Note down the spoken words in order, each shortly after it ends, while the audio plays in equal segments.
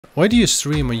Why do you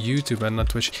stream on YouTube and not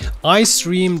Twitch? I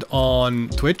streamed on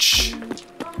Twitch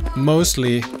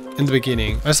mostly in the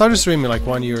beginning. I started streaming like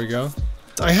 1 year ago.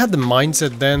 I had the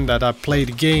mindset then that I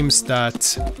played games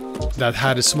that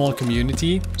had a small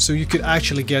community, so you could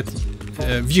actually get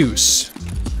views,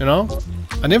 you know?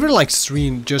 I never like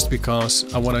streamed just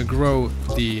because I want to grow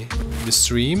the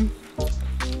stream.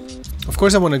 Of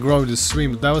course I want to grow the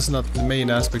stream, but that was not the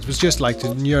main aspect. It was just like to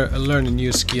learn a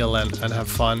new skill and have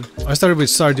fun. I started with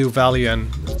Stardew Valley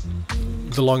and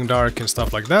The Long Dark and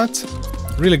stuff like that.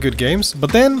 Really good games.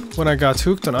 But then when I got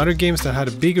hooked on other games that had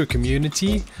a bigger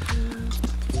community,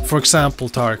 for example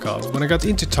Tarkov. When I got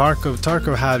into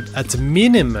Tarkov had at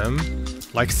minimum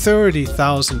like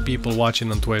 30,000 people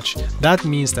watching on Twitch. That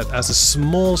means that as a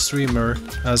small streamer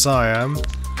as I am,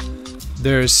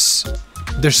 there's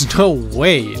no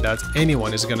way that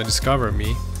anyone is gonna discover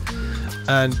me.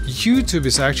 And YouTube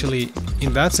is actually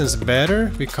in that sense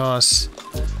better because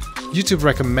YouTube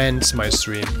recommends my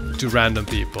stream to random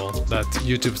people that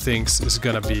YouTube thinks is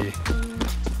gonna be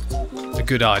a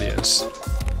good audience.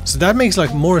 So that makes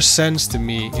like more sense to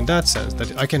me in that sense,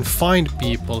 that I can find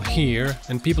people here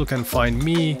and people can find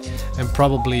me, and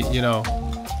probably, you know,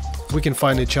 we can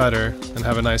find each other and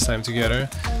have a nice time together.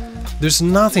 There's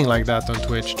nothing like that on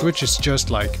Twitch. Twitch is just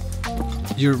like,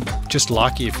 you're just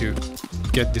lucky if you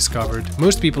get discovered.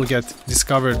 Most people get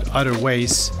discovered other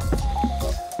ways,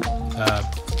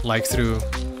 like through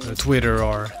Twitter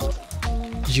or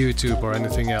YouTube or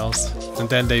anything else, and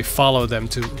then they follow them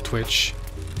to Twitch,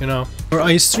 you know. Or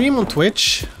I stream on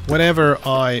Twitch whenever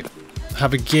I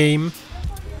have a game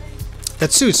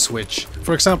that suits Twitch.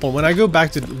 For example, when I go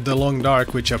back to The Long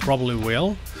Dark, which I probably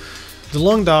will, The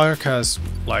Long Dark has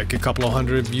like a couple of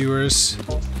hundred viewers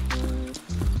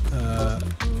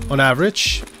on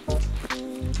average.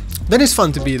 Then it's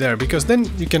fun to be there, because then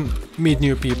you can meet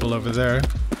new people over there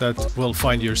that will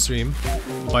find your stream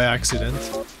by accident.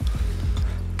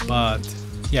 But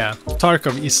yeah,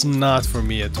 Tarkov is not for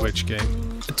me a Twitch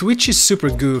game. Twitch is super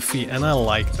goofy and I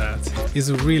like that. It's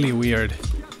really weird.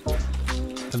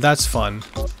 And that's fun.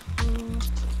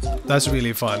 That's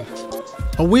really fun.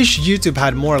 I wish YouTube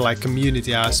had more like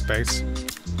community aspects.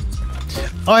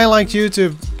 I like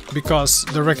YouTube because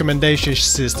the recommendation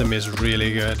system is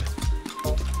really good.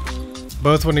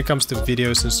 Both when it comes to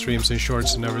videos and streams and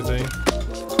shorts and everything.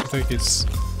 I think it's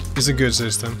a good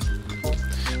system.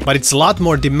 But it's a lot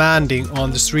more demanding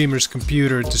on the streamer's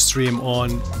computer to stream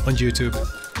on YouTube.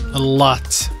 A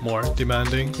lot more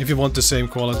demanding if you want the same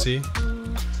quality.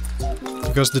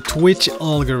 Because the Twitch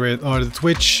algorithm, or the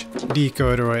Twitch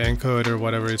decoder or encoder,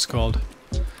 whatever it's called,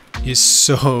 is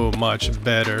so much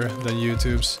better than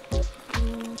YouTube's.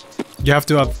 You have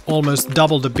to have almost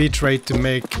double the bitrate to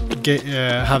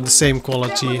have the same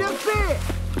quality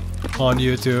on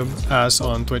YouTube as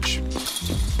on Twitch.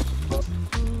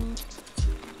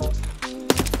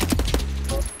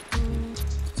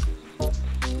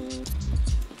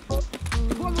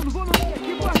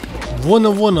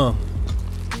 Wanna.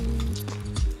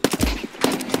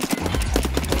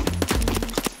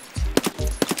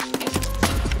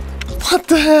 What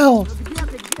the hell?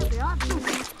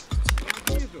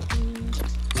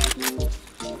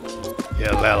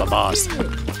 You little bastard.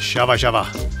 Shava.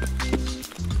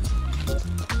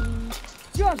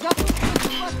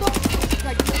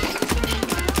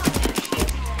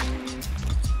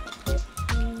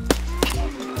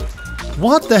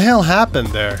 What the hell happened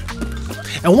there?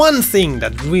 And one thing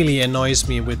that really annoys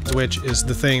me with Twitch is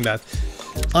the thing that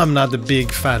I'm not a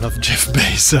big fan of Jeff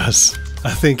Bezos. I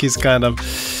think he's kind of,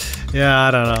 yeah, I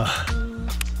don't know.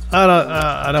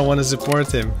 I don't want to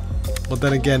support him. But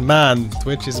then again, man,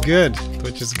 Twitch is good.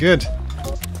 Twitch is good.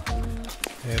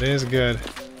 It is good.